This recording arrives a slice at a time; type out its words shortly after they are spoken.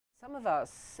Some of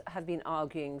us have been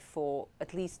arguing for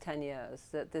at least 10 years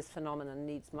that this phenomenon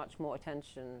needs much more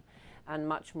attention and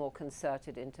much more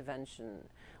concerted intervention.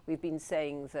 We've been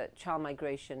saying that child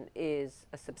migration is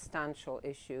a substantial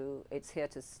issue. It's here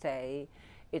to stay.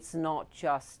 It's not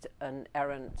just an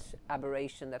errant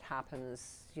aberration that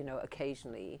happens,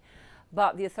 occasionally.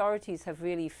 But the authorities have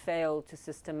really failed to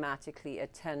systematically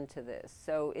attend to this.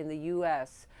 So in the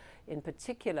US, in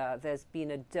particular, there's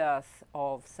been a dearth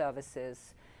of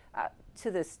services. To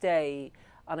this day,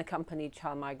 unaccompanied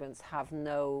child migrants have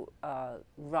no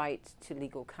right to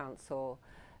legal counsel.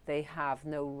 They have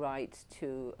no right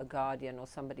to a guardian or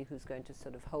somebody who's going to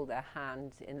sort of hold their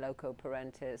hand in loco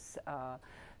parentis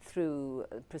through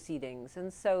proceedings.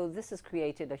 And so this has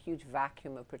created a huge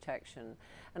vacuum of protection.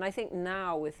 And I think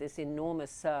now with this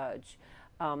enormous surge,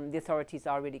 the authorities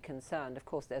are really concerned. Of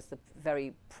course, there's the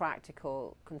very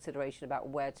practical consideration about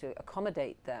where to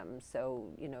accommodate them. So,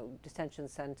 detention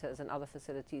centers and other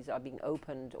facilities are being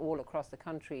opened all across the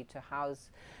country to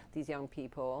house these young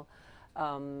people.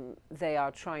 They are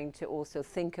trying to also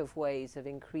think of ways of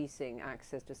increasing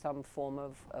access to some form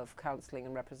of counseling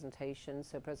and representation.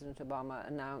 So President Obama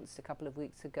announced a couple of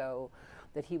weeks ago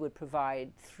that he would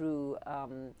provide through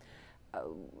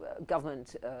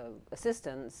government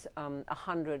assistance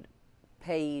 100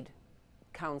 paid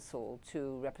counsel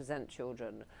to represent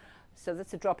children. So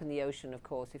that's a drop in the ocean, of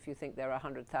course. If you think there are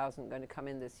 100,000 going to come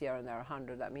in this year and there are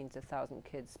 100, that means 1,000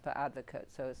 kids per advocate,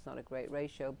 so it's not a great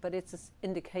ratio. But it's an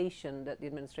indication that the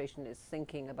administration is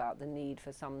thinking about the need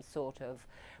for some sort of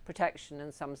protection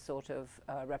and some sort of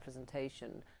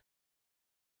representation.